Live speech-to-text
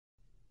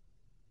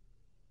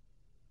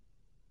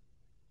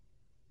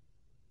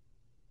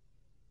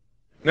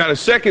Now, the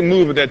second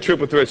move of that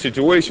triple threat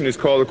situation is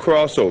called a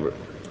crossover.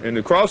 And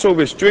the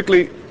crossover is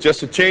strictly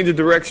just a change of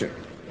direction.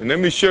 And let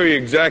me show you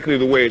exactly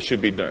the way it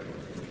should be done.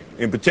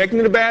 In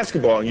protecting the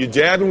basketball, you're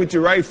jabbing with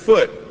your right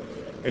foot,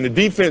 and the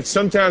defense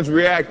sometimes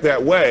react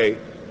that way,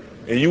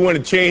 and you want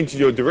to change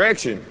your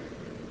direction.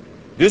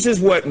 This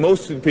is what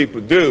most of the people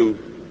do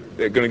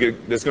that's going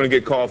to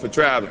get called for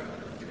traveling.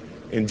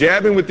 In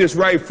jabbing with this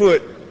right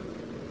foot,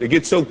 they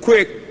get so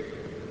quick,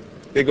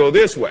 they go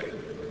this way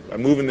by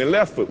moving their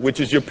left foot, which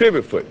is your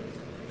pivot foot.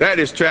 That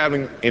is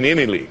traveling in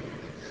any league.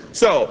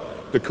 So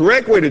the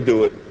correct way to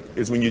do it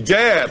is when you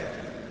jab,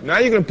 now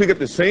you're going to pick up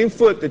the same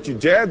foot that you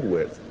jabbed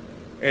with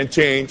and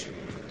change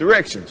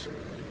directions.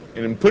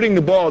 And in putting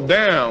the ball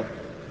down,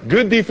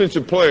 good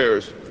defensive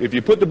players, if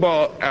you put the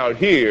ball out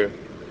here,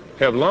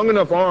 have long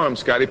enough arms.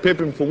 Scottie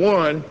Pippen, for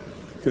one,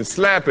 can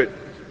slap it.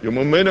 Your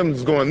momentum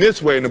is going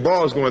this way and the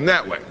ball is going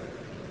that way.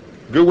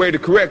 Good way to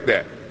correct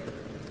that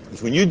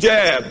is when you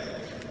jab,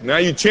 now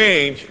you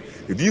change.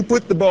 If you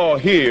put the ball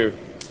here,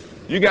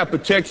 you got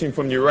protection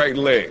from your right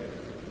leg.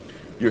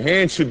 Your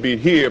hand should be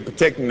here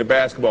protecting the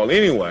basketball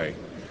anyway.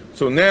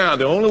 So now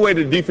the only way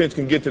the defense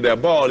can get to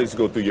that ball is to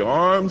go through your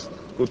arms,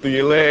 go through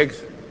your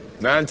legs.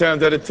 9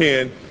 times out of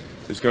 10,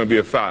 it's going to be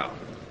a foul.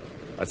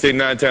 I say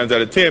 9 times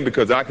out of 10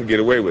 because I could get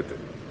away with it.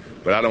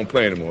 But I don't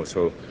play anymore,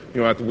 so you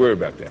don't have to worry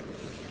about that.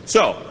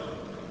 So,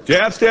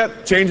 jab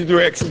step, change the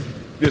direction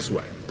this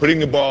way, putting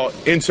the ball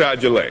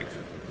inside your legs.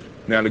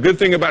 Now, the good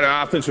thing about an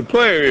offensive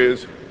player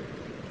is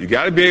you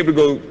got to be able to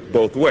go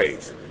both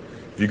ways.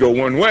 If you go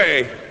one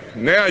way,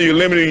 now you're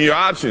limiting your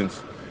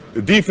options.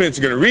 The defense is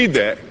going to read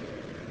that,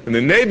 and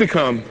then they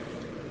become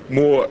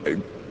more,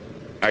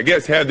 I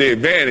guess, have the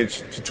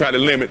advantage to try to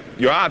limit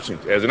your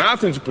options. As an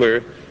offensive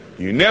player,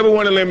 you never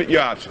want to limit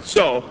your options.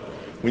 So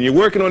when you're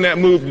working on that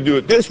move to do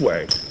it this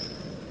way,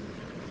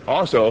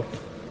 also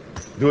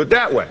do it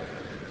that way.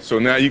 So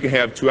now you can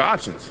have 2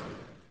 options.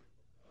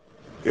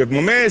 If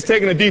my man is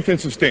taking a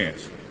defensive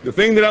stance, the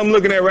thing that I'm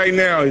looking at right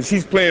now is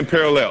he's playing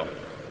parallel.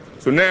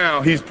 So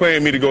now he's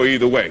playing me to go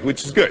either way,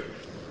 which is good.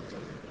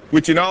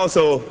 Which it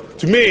also,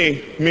 to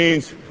me,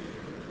 means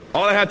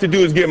all I have to do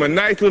is give him a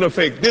nice little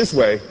fake this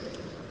way.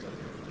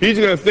 He's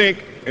going to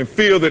think and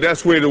feel that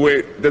that's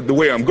the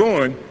way I'm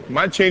going.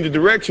 My change of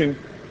direction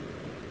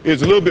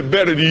is a little bit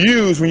better to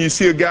use when you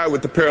see a guy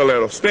with the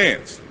parallel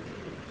stance.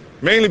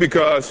 Mainly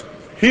because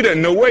he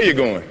doesn't know where you're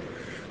going.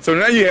 So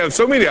now you have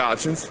so many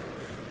options,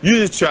 you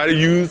just try to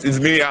use as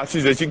many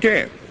options as you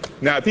can.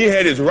 Now, if he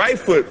had his right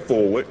foot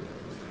forward,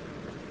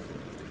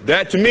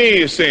 that to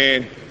me is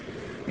saying,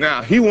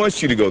 now he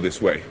wants you to go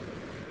this way.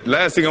 The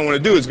last thing I want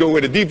to do is go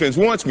where the defense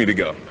wants me to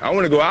go. I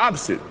want to go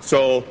opposite.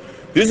 So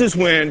this is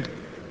when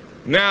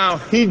now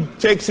he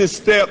takes his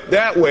step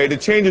that way. The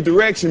change of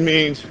direction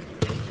means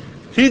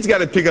he's got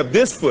to pick up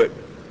this foot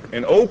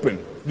and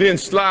open, then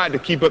slide to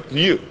keep up to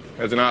you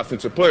as an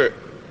offensive player.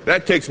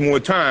 That takes more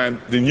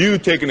time than you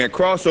taking that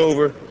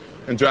crossover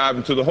and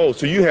driving to the hole.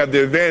 So you have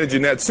the advantage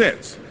in that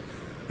sense.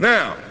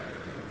 Now,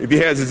 if he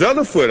has his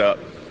other foot up,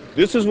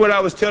 this is what I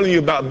was telling you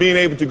about being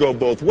able to go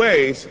both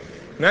ways.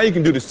 Now you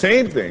can do the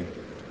same thing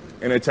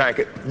and attack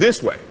it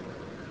this way.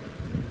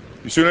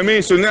 You see what I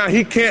mean? So now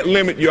he can't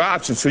limit your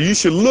options. So you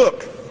should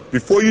look,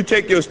 before you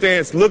take your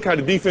stance, look how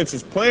the defense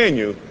is playing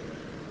you,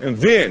 and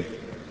then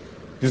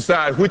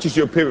decide which is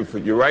your pivot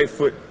foot, your right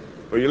foot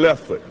or your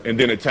left foot, and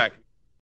then attack.